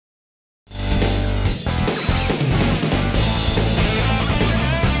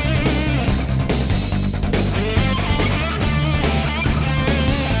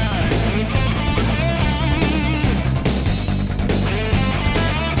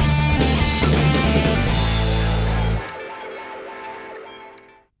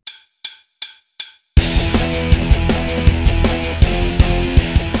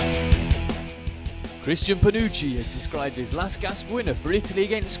Christian Panucci has described his last gasp winner for Italy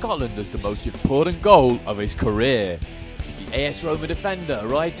against Scotland as the most important goal of his career. The AS Roma defender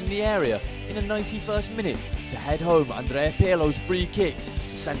arrived in the area in the 91st minute to head home Andrea Pirlo's free kick to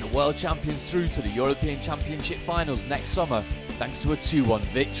send the world champions through to the European Championship finals next summer thanks to a 2-1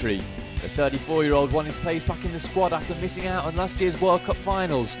 victory. The 34-year-old won his place back in the squad after missing out on last year's World Cup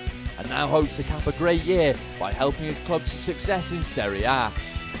finals and now hopes to cap a great year by helping his club to success in Serie A.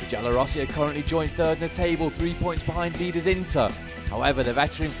 The Giallorossi are currently joint third in the table, 3 points behind leaders Inter. However, the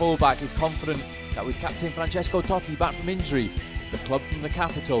veteran fullback is confident that with captain Francesco Totti back from injury, the club from the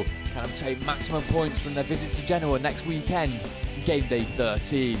capital can obtain maximum points from their visit to Genoa next weekend in game day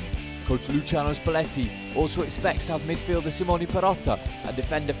 13. Coach Luciano Spalletti also expects to have midfielder Simone Perotta and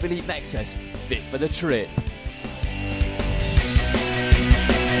defender Philippe Mexes fit for the trip.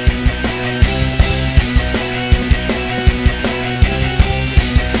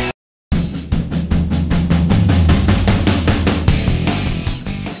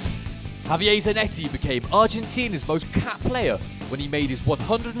 Javier Zanetti became Argentina's most capped player when he made his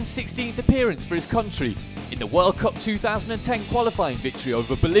 116th appearance for his country in the World Cup 2010 qualifying victory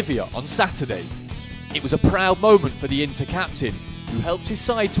over Bolivia on Saturday. It was a proud moment for the Inter captain, who helped his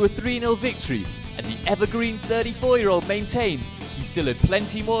side to a 3-0 victory, and the evergreen 34-year-old maintained he still had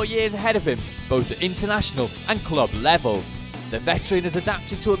plenty more years ahead of him, both at international and club level. The veteran has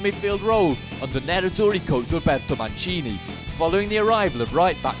adapted to a midfield role under Nerazzurri coach Roberto Mancini, following the arrival of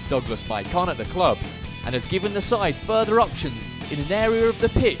right-back Douglas Maicon at the club, and has given the side further options in an area of the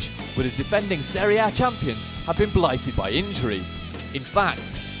pitch where the defending Serie A champions have been blighted by injury. In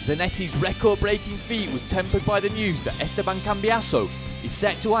fact, Zanetti's record-breaking feat was tempered by the news that Esteban Cambiasso is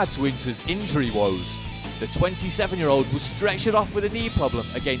set to add to Inter's injury woes. The 27-year-old was stretchered off with a knee problem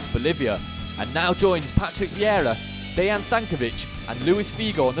against Bolivia and now joins Patrick Vieira, Dejan Stankovic and Luis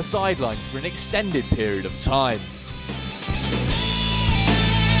Figo on the sidelines for an extended period of time.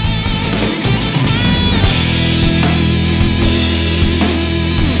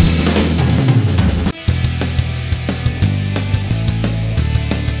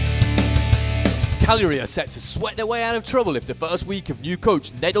 Cagliari are set to sweat their way out of trouble if the first week of new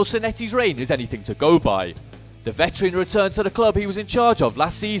coach Nedo Zanetti's reign is anything to go by. The veteran returned to the club he was in charge of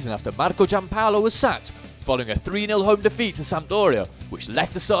last season after Marco Giampaolo was sacked following a 3-0 home defeat to Sampdoria, which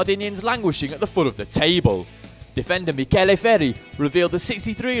left the Sardinians languishing at the foot of the table. Defender Michele Ferri revealed the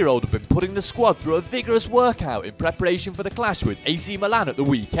 63-year-old had been putting the squad through a vigorous workout in preparation for the clash with AC Milan at the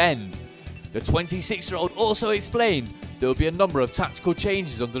weekend. The 26-year-old also explained there will be a number of tactical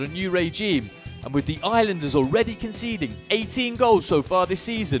changes under the new regime, and with the Islanders already conceding 18 goals so far this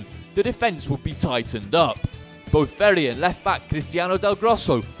season, the defence will be tightened up. Both Ferri and left-back Cristiano Del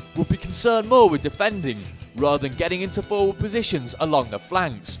Grosso will be concerned more with defending, rather than getting into forward positions along the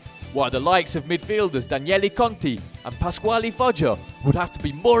flanks, while the likes of midfielders Daniele Conti and Pasquale Foggia would have to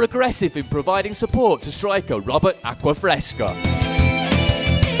be more aggressive in providing support to striker Robert Acquafresca.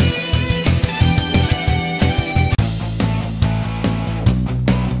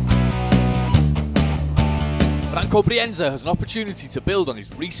 Franco Brienza has an opportunity to build on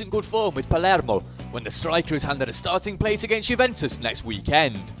his recent good form with Palermo when the striker is handed a starting place against Juventus next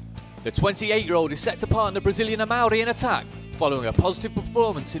weekend. The 28-year-old is set to partner Brazilian Amauri in attack following a positive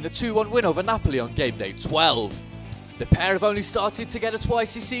performance in the 2-1 win over Napoli on game day 12. The pair have only started together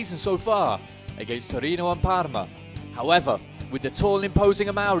twice this season so far, against Torino and Parma. However, with the tall and imposing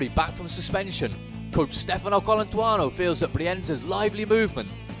Amauri back from suspension, coach Stefano Colantuano feels that Brienza's lively movement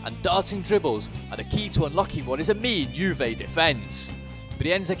and darting dribbles are the key to unlocking what is a mean Juve defence.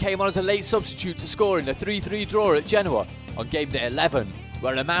 Brienza came on as a late substitute to score in the 3-3 draw at Genoa on game day 11,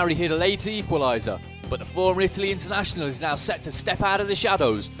 where Amauri hit a late equaliser, but the former Italy international is now set to step out of the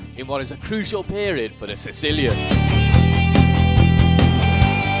shadows in what is a crucial period for the Sicilians.